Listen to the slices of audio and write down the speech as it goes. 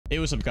Hey,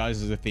 what's up guys,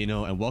 this is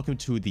Athieno and welcome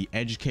to the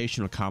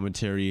educational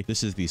commentary.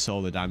 This is the Soul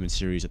of the Diamond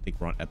series. I think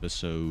we're on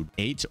episode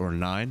 8 or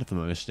 9 if I'm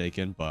not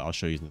mistaken, but I'll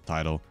show you in the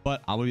title.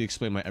 But I'm going to be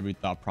explaining my every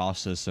thought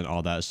process and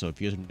all that, so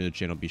if you guys are new to the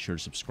channel, be sure to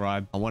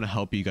subscribe. I want to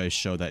help you guys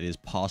show that it is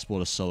possible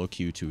to solo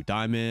queue to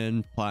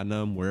Diamond,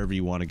 Platinum, wherever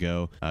you want to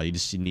go. You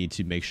just need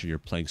to make sure you're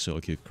playing solo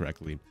queue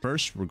correctly.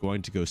 First, we're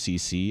going to go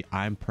CC.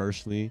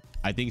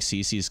 I think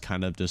CC is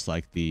kind of just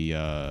like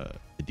the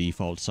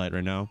default site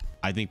right now.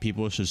 I think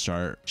people should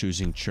start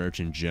choosing church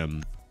and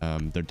gym.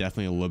 They're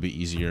definitely a little bit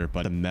easier,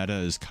 but the meta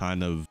is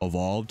kind of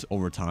evolved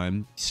over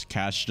time.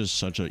 Cash is just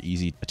such an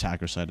easy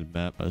attacker sided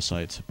map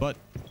site, but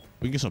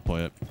we can still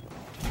play it.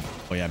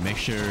 But yeah, make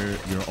sure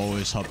you're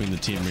always helping the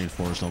team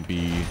reinforce. Don't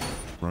be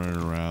running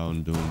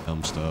around doing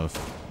dumb stuff.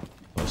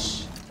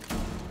 Let's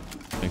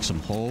make some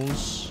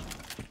holes.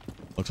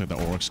 Looks like the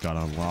orcs got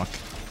on lock.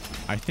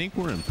 I think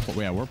we're in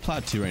we're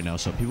plat 2 right now,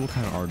 so people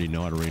kind of already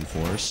know how to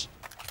reinforce.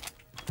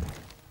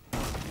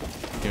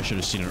 I should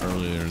have seen it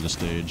earlier in the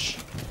stage.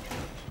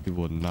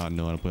 People would not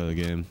know how to play the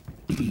game.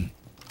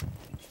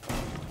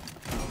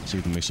 So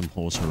we can make some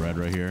holes for red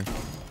right here.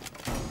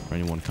 For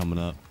anyone coming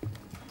up.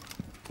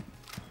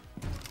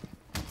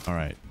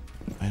 Alright.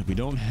 We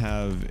don't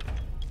have...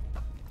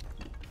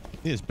 I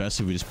think it's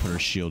best if we just put our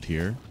shield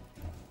here.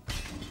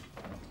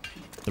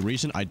 The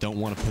reason I don't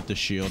want to put the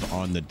shield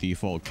on the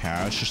default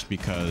cache just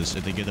because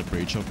if they get the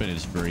breach open,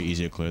 it's very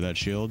easy to clear that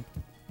shield.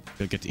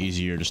 It gets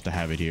easier just to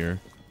have it here.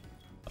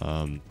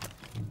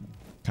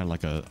 Kind of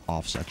like a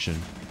off section.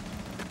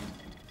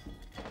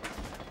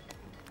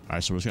 All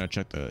right, so we're just gonna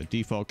check the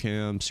default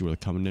cam, see where they're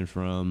coming in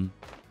from.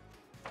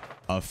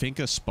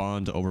 Finka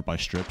spawned over by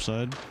strip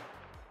side.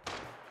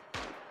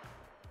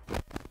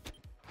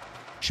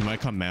 She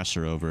might come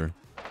master over.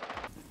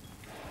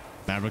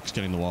 Maverick's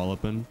getting the wall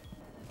open.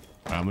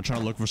 All right, I'm gonna try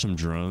to look for some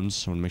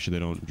drones. I want to make sure they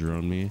don't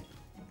drone me.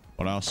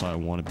 But also I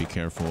want to be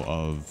careful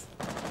of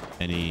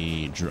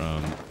any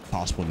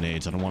possible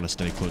nades. I don't want to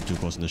stay too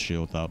close in the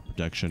shield without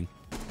protection.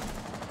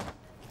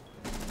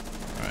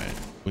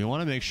 We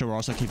want to make sure we're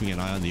also keeping an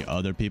eye on the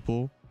other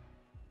people.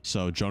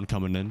 So drone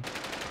coming in.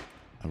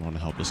 I want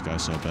to help this guy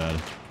so bad.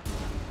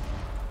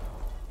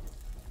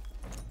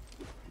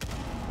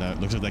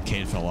 That looks like that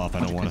Kane fell off. I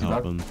don't want to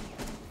help him.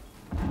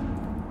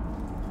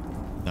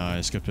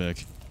 Nice, good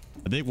pick.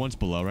 I think one's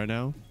below right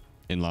now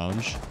in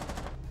lounge.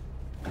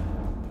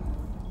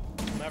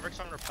 Maverick's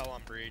on rappel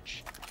on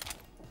breach.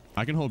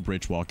 I can hold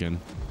breach walk in.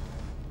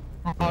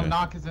 Oh, yeah.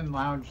 Knock is in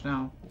lounge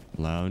now.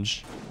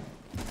 Lounge.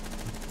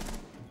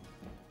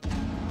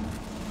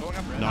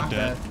 Knock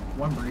dead.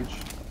 One breach.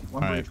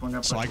 One breach. Right. One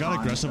up. So I got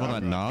aggressive on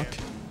that knock.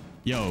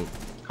 Yo,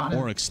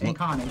 Oryx.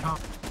 Con.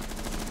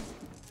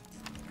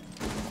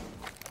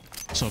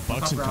 So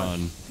Bucks and Con.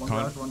 One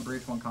garage, one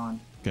breach, one con.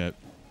 Okay.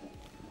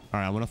 All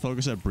right, I'm gonna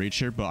focus at breach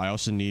here, but I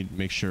also need to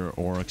make sure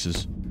Oryx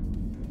is.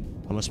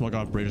 I'm gonna smoke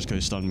off breach because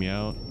he stunned me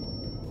out.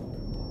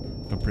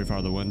 Come pretty far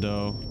out the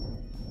window.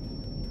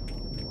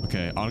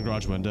 Okay, on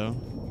garage window.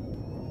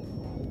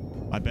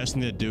 My best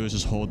thing to do is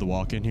just hold the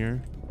walk in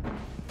here.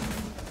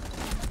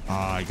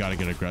 I gotta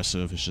get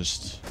aggressive. It's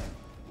just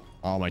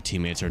all my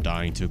teammates are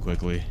dying too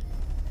quickly.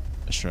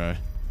 Let's try.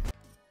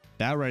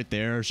 That right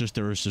there is just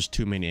there was just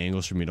too many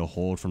angles for me to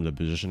hold from the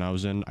position I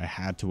was in. I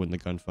had to win the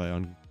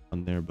gunfight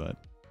on there, but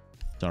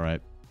it's all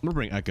right. I'm gonna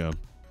bring Echo. I'm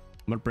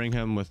gonna bring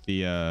him with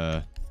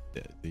the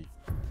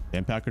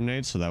impact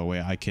grenade, so that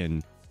way I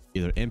can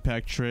either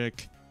impact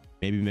trick,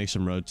 maybe make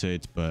some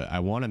rotates, but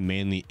I want to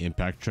mainly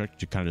impact trick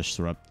to kind of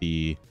disrupt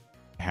the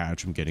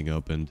hatch from getting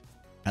opened.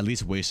 At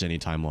least waste any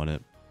time on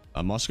it.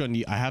 I'm also gonna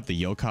need, I have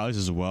the yokais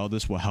as well.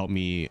 This will help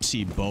me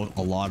see both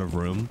a lot of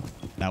room.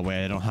 That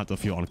way I don't have to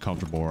feel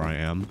uncomfortable where I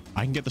am.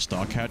 I can get the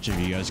stock hatch if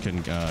you guys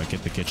can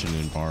get the kitchen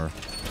and bar.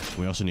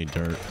 We also need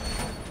dirt.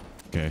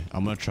 Okay,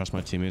 I'm gonna trust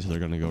my teammates. They're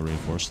gonna go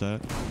reinforce that.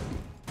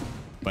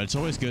 But it's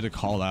always good to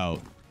call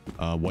out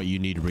what you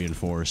need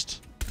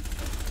reinforced.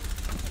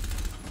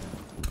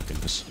 Oh my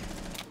goodness.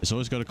 It's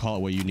always good to call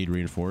out what you need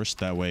reinforced.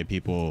 That way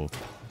people,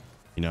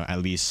 you know,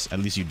 at least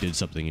you did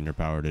something in your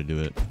power to do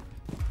it.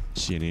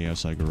 See any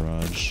outside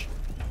garage?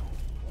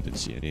 Didn't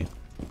see any. All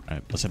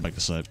right, let's head back to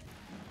site.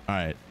 All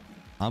right,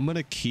 I'm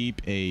gonna keep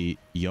a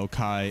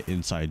yokai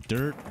inside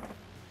dirt,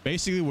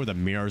 basically where the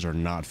mirrors are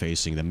not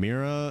facing. The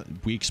mirror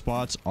weak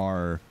spots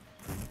are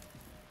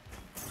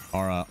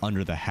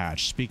under the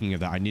hatch. Speaking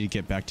of that, I need to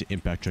get back to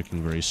impact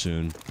tricking very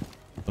soon.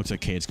 Looks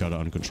like Kate's got it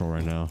under control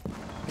right now.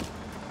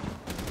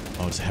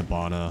 Oh, it's a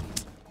Hibana.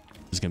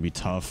 This is gonna be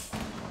tough.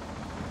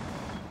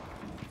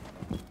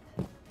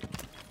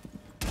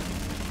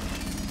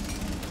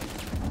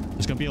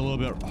 It's gonna be a little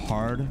bit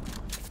hard,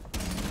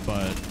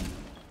 but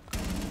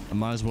I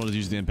might as well just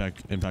use the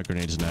impact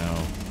grenades now.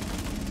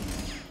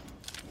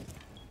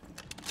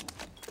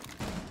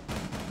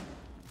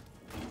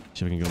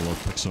 See if I can get a little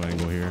pixel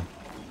angle here.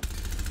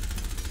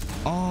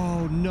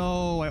 Oh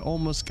no, I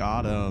almost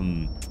got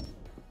him.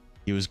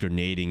 He was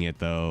grenading it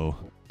though.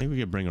 I think we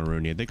could bring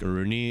Aruni. I think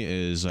Aruni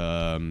is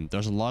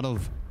there's a lot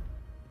of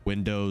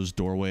windows,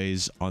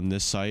 doorways on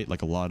this site,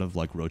 like a lot of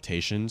like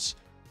rotations.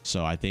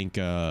 So I think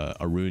a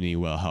Rooney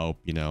will help,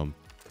 you know,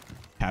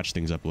 patch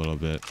things up a little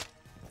bit.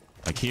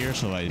 Like here,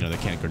 so that, you know, they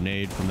can't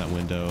grenade from that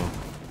window.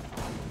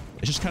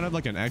 It's just kind of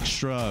like an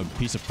extra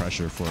piece of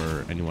pressure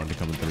for anyone to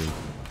come through.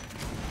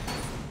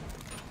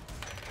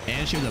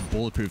 And she has a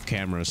bulletproof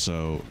camera,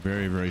 so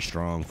very, very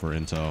strong for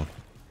intel.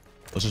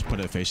 Let's just put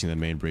it facing the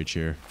main breach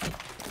here.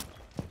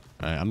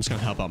 Alright, I'm just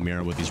gonna help out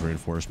Mira with these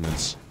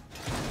reinforcements.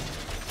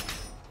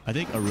 I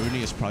think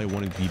Aruni is probably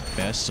one of the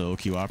best solo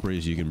queue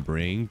operators you can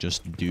bring,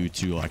 just due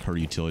to like her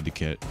utility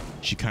kit.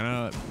 She kind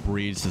of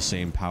breeds the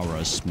same power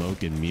as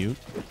Smoke and Mute,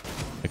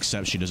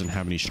 except she doesn't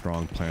have any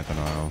strong plant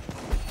denial.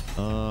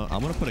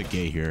 I'm gonna put a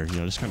gate here, you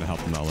know, just kind of help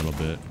him out a little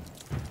bit.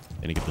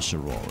 And to get the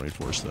server wall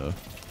reinforced though.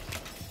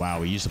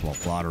 Wow, we used up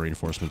a lot of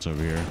reinforcements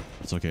over here.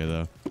 It's okay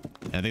though.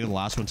 And I think the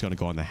last one's gonna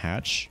go on the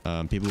hatch.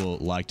 People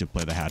like to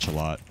play the hatch a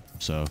lot,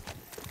 so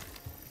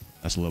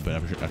that's a little bit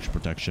of extra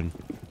protection.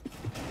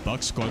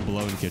 Buck's going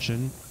below in the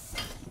kitchen.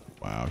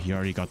 Wow, he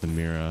already got the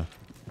Mira.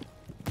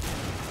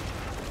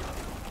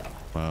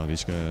 Wow,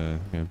 these guys,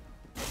 yeah,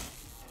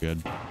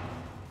 good.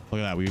 Look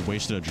at that, we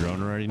wasted a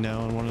drone already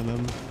now on one of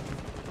them.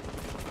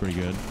 Pretty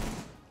good.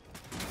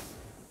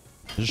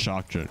 There's a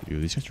shock drone.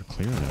 Dude, these guys are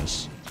clearing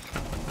us.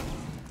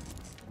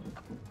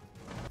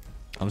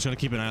 I'm just gonna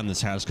keep an eye on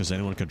this house because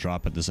anyone could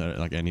drop at this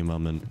like any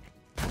moment.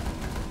 I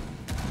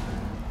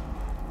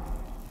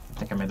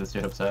think I made this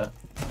dude upset.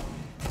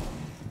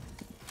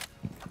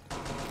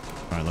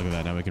 Alright, look at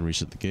that. Now we can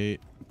reset the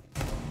gate.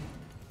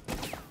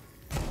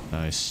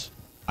 Nice.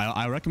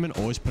 I recommend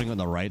always putting it on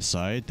the right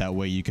side. That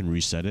way you can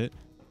reset it.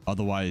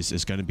 Otherwise,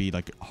 it's gonna be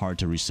like hard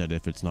to reset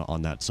if it's not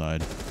on that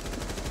side.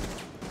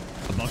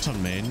 A Buck's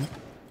on main.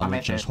 I'm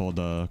gonna just hold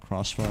the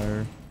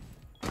crossfire.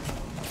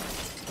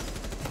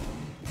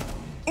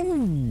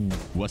 Ooh!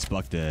 What's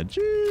Buck dead?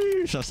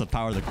 Jeez, that's the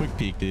power of the quick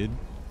peek, dude.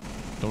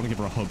 Don't want to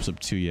give our hopes up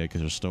too yet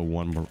because there's still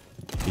one more.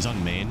 He's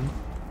on main.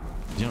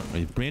 He's on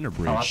main or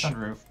breach? Oh, that's on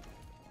roof.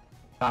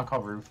 Not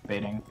called roof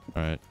baiting.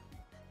 All right.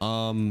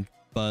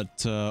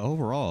 But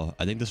overall,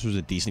 I think this was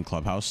a decent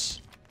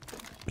clubhouse.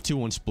 A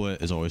 2-1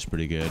 split is always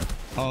pretty good.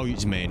 Oh,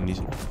 he's main.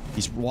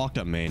 He's walked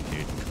up main,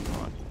 dude.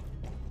 Come on.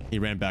 He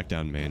ran back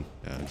down main.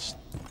 Yeah,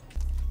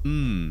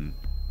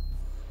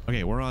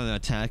 okay, we're on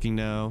attacking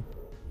now.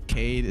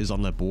 Cade is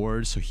on the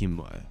board, so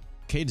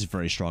Cade is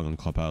very strong on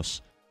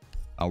clubhouse.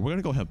 We're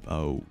gonna go ahead.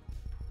 Oh,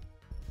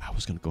 I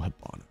was gonna go ahead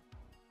on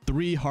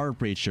 3 hard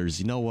breachers.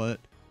 You know what?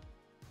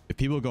 If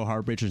people go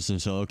hard breachers in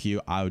solo queue,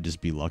 I would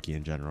just be lucky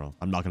in general.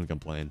 I'm not gonna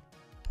complain.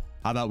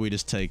 How about we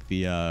just take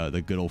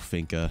the good old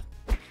Finca?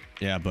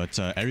 Yeah, but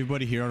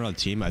everybody here on our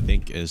team, I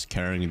think, is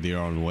carrying their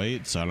own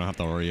weight, so I don't have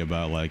to worry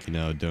about, like, you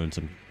know, doing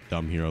some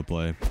dumb hero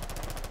play.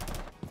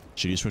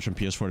 Should you switch from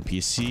PS4 to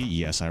PC?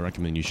 Yes, I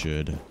recommend you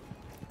should.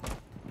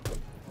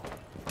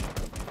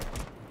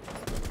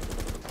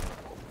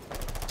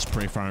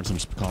 Spray fire in some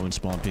common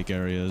spawn peak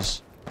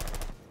areas.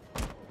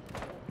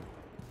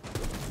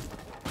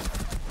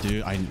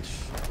 Dude, I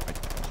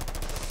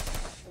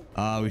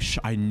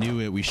knew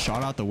it. We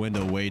shot out the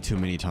window way too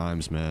many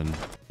times, man.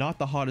 Not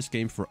the hottest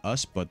game for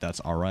us, but that's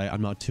all right.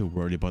 I'm not too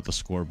worried about the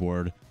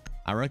scoreboard.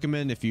 I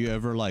recommend if you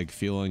ever like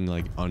feeling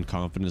like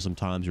unconfident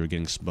sometimes, you're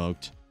getting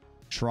smoked,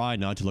 try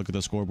not to look at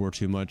the scoreboard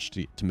too much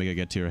to make it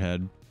get to your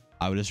head.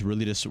 I would just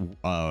really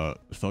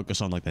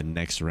focus on like the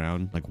next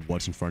round, like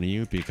what's in front of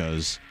you,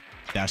 because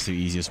that's the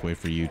easiest way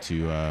for you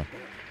to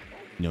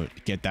you know,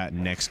 get that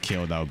next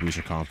kill that will boost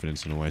your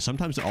confidence in a way.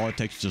 Sometimes all it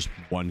takes is just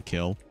one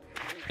kill,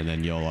 and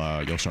then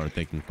you'll start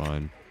thinking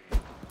fine.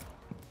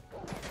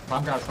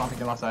 Bomb grab, stomping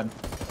to the left side.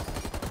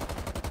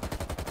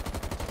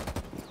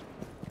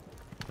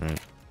 Alright.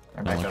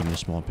 Not looking to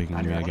small picking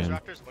me again.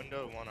 Raptors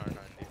window, 1 R90.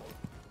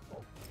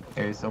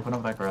 Okay, so open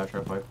up that garage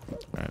real quick.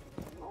 Alright.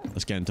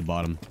 Let's get into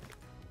bottom.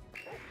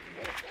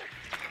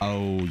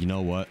 Oh, you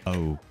know what?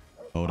 Oh,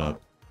 hold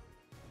up.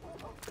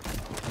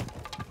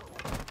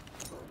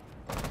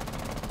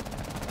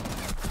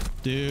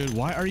 Dude,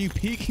 why are you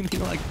peeking me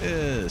like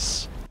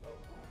this?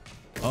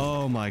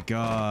 Oh my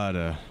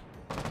god.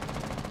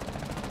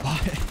 Why?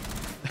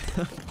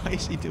 Why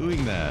is he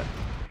doing that?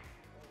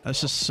 That's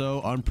just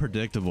so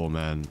unpredictable,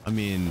 man. I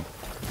mean,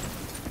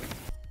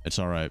 it's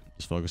all right.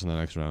 Just focus on the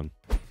next round.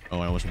 Oh,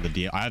 I almost with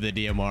the I have the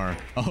DMR.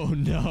 Oh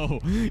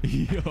no.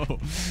 Yo.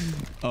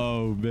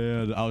 Oh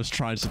man, I was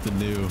trying something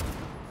new. All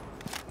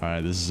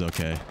right, this is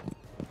okay.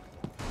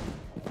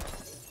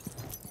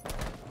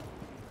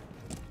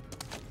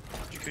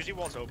 Jacuzzi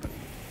wall's open.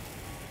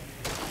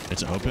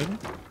 It's open?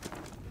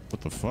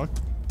 What the fuck?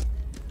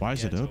 Why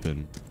is it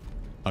open?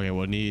 Okay,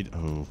 we'll need...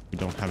 Oh, we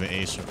don't have an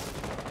ace.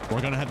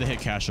 We're gonna have to hit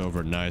cash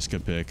over. Nice,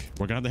 good pick.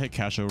 We're gonna have to hit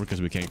cash over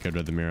because we can't get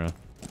rid of the Mira.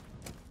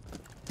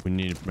 We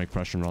need to make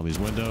pressure on all these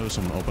windows.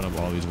 So I'm gonna open up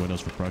all these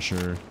windows for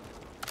pressure.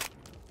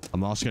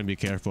 I'm also gonna be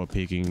careful of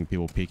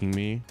people peeking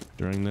me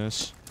during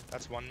this.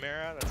 That's one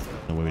Mira. That's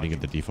no way we didn't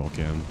get the default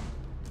cam.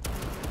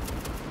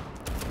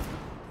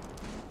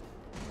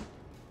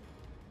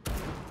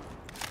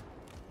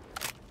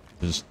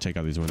 Just take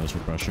out these windows for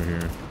pressure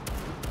here.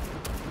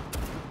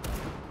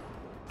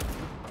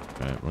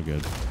 Alright, we're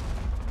good.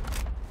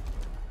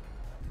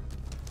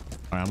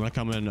 All right, I'm gonna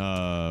come in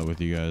with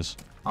you guys.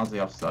 How's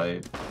the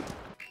offside?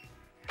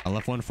 I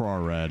left one for our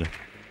red.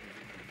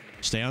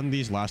 Stay on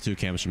these last two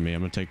camps from me.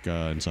 I'm gonna take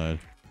inside.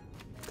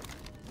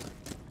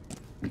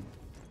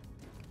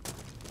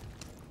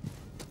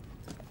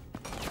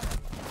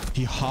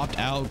 He hopped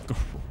out.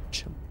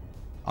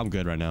 I'm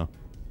good right now.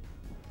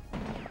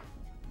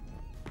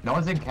 No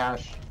one's in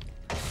cash.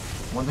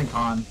 One's in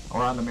con,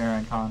 or on the mirror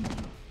and con.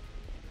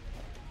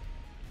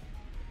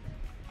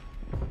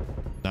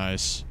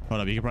 Nice.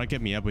 Hold up, you can probably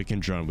get me up. We can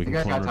drone. We You can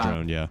guys got clone or time.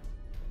 drone. Yeah.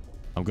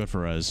 I'm good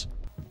for res.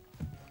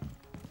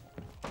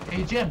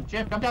 Hey, Jim,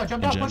 jump down,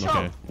 And push Jen, up.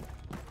 okay.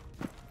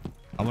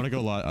 I'm gonna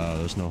go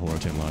there's no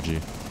Horotan Logi.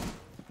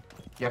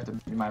 You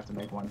might have to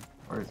make one,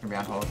 or it's gonna be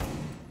on hold.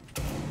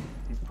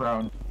 He's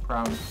prone.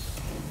 Could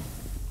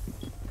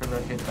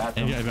rotate the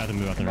bathroom. And yeah, about to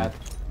move out there.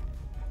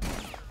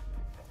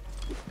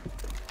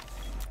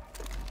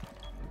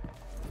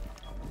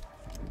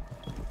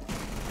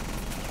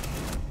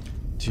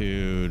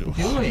 Dude. What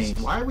are you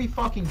doing? Why are we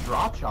fucking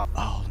drop shot?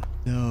 Oh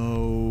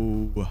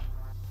no.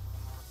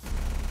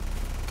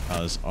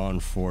 That was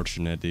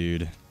unfortunate,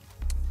 dude.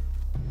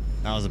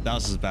 That was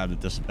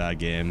just a bad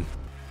game.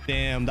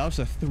 Damn, that was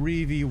a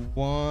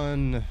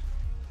 3v1.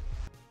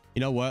 You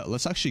know what?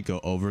 Let's actually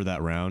go over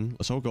that round.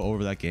 Let's all go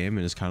over that game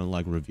and just kind of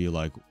like review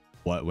like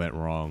what went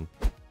wrong.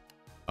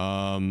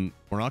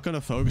 We're not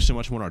gonna focus so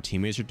much on what our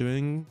teammates are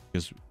doing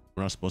because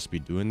we're not supposed to be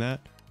doing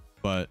that.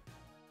 But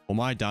well,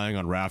 my dying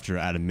on Rafter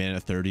at a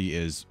minute 30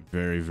 is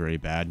very, very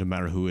bad. No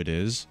matter who it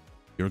is,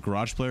 your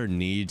garage player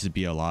needs to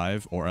be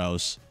alive, or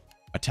else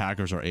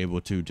attackers are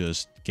able to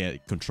just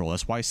get control.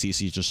 That's why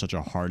CC is just such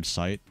a hard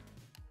site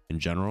in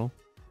general.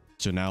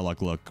 So now,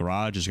 like, look,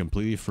 garage is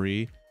completely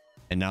free,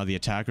 and now the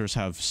attackers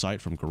have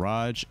sight from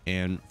garage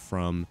and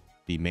from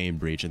the main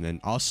breach, and then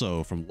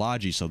also from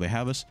Logi. So they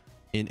have us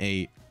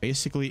in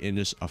basically in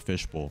just a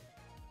fishbowl.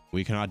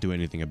 We cannot do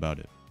anything about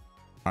it.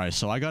 All right,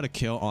 so I got a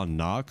kill on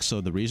Knock. So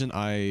the reason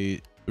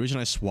I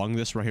swung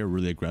this right here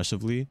really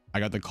aggressively, I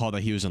got the call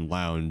that he was in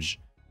lounge,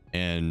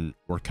 and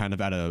we're kind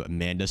of at a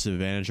man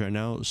disadvantage right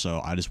now.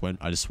 So I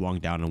just swung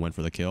down and went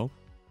for the kill.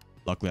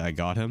 Luckily, I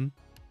got him.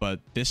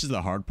 But this is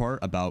the hard part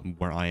about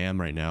where I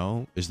am right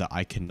now, is that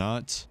I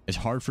cannot. It's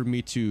hard for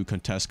me to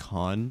contest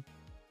con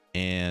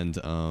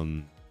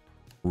and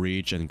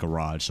breach and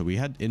garage. So we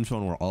had info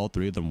on where all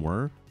three of them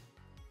were.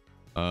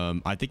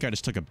 I think I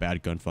just took a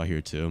bad gunfight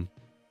here too.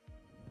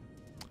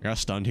 I got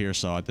stunned here,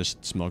 so I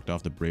just smoked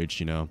off the bridge,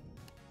 you know,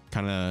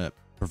 kind of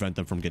prevent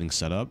them from getting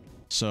set up.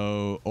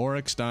 So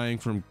Oryx dying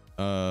from,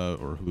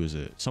 or who is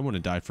it? Someone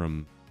had died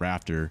from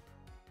Rafter,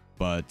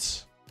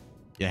 but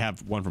you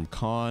have one from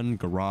Con,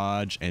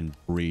 Garage, and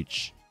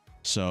Breach.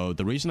 So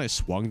the reason I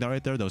swung that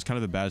right there, that was kind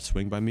of a bad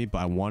swing by me, but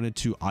I wanted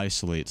to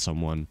isolate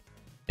someone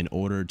in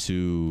order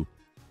to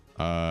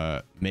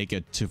make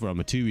it from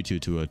a 2v2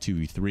 to a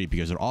 2v3,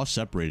 because they're all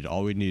separated.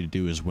 All we need to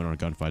do is win our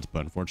gunfights, but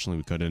unfortunately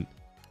we couldn't.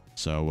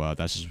 So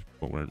that's just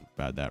what went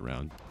bad that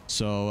round.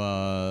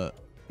 So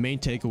main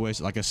takeaways,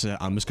 like I said,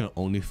 I'm just gonna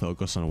only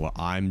focus on what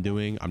I'm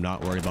doing. I'm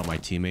not worried about my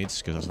teammates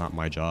because that's not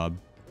my job.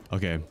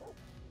 Okay,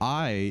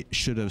 I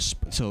should have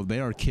so they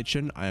are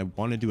kitchen. I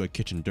want to do a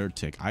kitchen dirt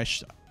tick. I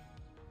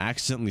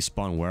accidentally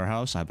spawn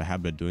warehouse. I have a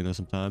habit of doing that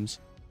sometimes,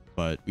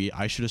 but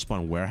I should have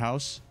spawned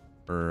warehouse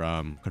or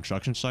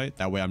construction site.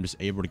 That way I'm just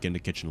able to get in the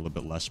kitchen a little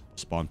bit less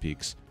spawn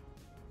peaks.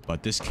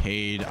 But this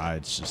Cade,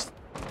 it's just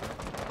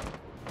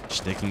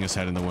sticking his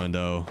head in the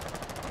window.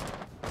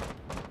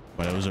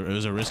 But it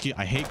was a risky.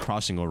 I hate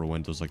crossing over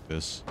windows like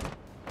this.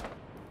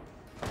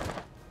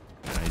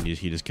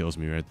 He just kills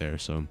me right there.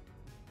 So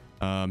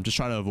just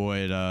try to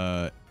avoid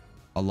a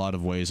lot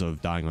of ways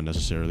of dying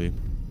unnecessarily.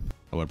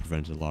 I would have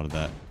prevented a lot of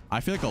that.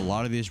 I feel like a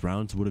lot of these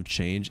rounds would have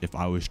changed if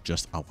I was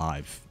just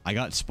alive. I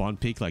got spawn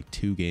peak like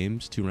 2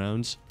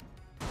 rounds,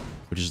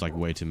 which is like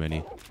way too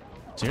many.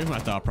 So here's my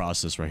thought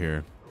process right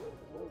here.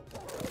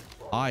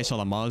 I saw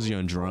the Mozzie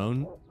on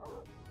drone.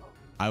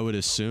 I would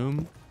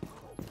assume,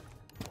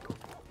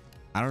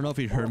 I don't know if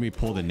he heard me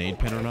pull the nade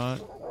pin or not,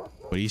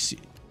 but did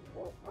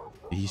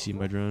he see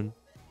my drone?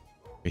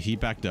 Okay, he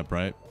backed up,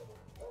 right?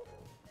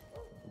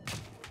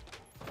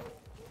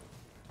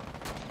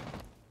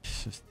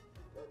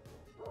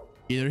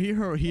 Either he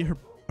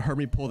heard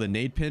me pull the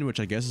nade pin,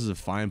 which I guess is a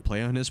fine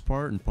play on his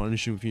part and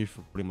punishing me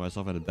for putting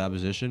myself in a bad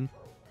position.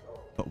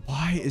 But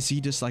why is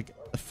he just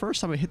like, the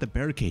first time I hit the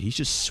barricade, he's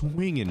just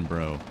swinging,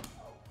 bro.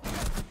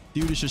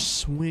 Dude is just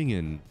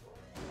swinging.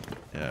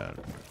 Yeah,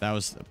 that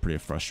was a pretty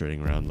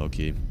frustrating round,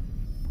 low-key.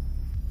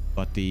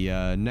 But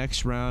the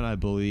next round, I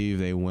believe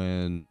they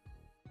win.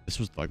 This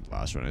was like the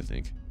last round, I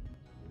think.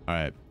 All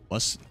right,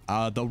 let's.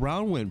 The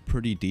round went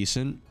pretty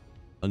decent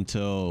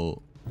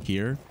until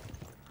here.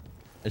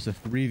 It's a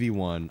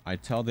 3v1. I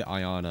tell the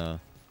Iana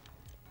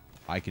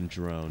I can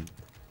drone.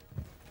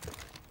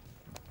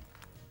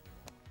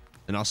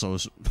 And also,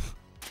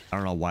 I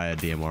don't know why I had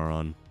DMR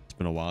on. It's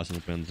been a while since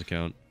I've been on this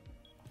account.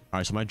 All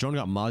right, so my drone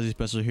got Mozzie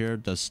special here.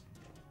 That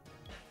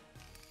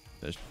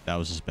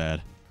was just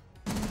bad.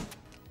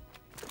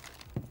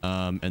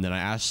 And then I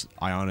asked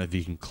Iana if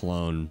he can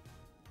clone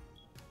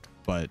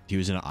but he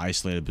was in an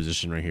isolated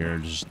position right here.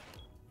 Just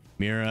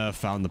Mira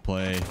found the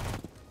play.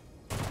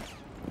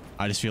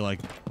 I just feel like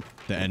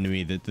the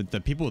enemy,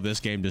 the people of this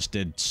game just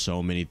did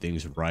so many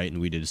things right, and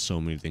we did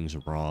so many things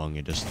wrong.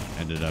 It just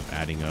ended up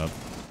adding up.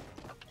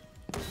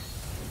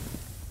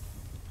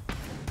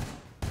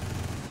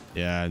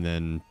 Yeah, and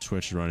then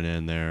Twitch running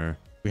in there.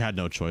 We had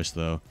no choice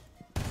though.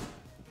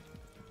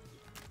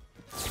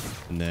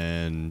 And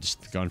then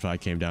just the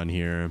gunfight came down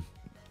here.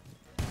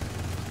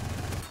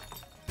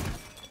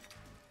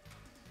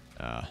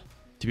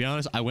 To be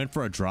honest, I went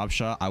for a drop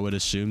shot. I would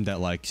assume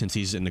that, like, since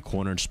he's in the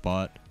cornered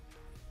spot,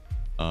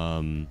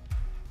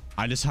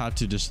 I just have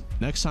to just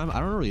next time.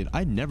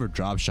 I never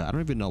drop shot. I don't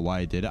even know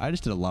why I did it. I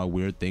just did a lot of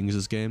weird things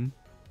this game.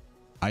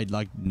 I'd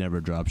like never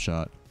drop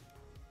shot,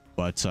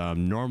 but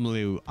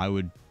normally I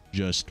would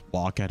just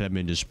walk at him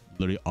and just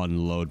literally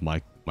unload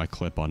my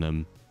clip on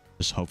him,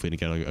 just hopefully to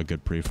get a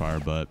good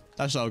pre-fire. But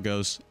that's how it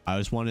goes. I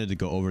just wanted to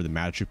go over the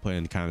match replay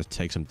and kind of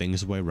take some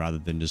things away rather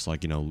than just,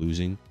 like, you know,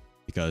 losing,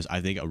 because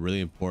I think a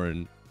really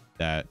important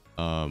that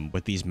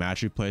with these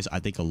match replays, I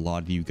think a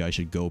lot of you guys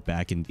should go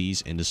back in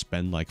these and just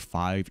spend like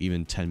 5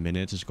 even 10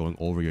 minutes just going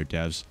over your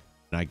devs,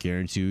 and I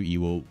guarantee you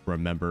will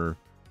remember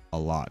a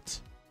lot.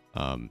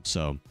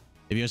 So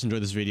if you guys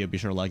enjoyed this video, be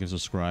sure to like and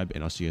subscribe,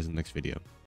 and I'll see you guys in the next video.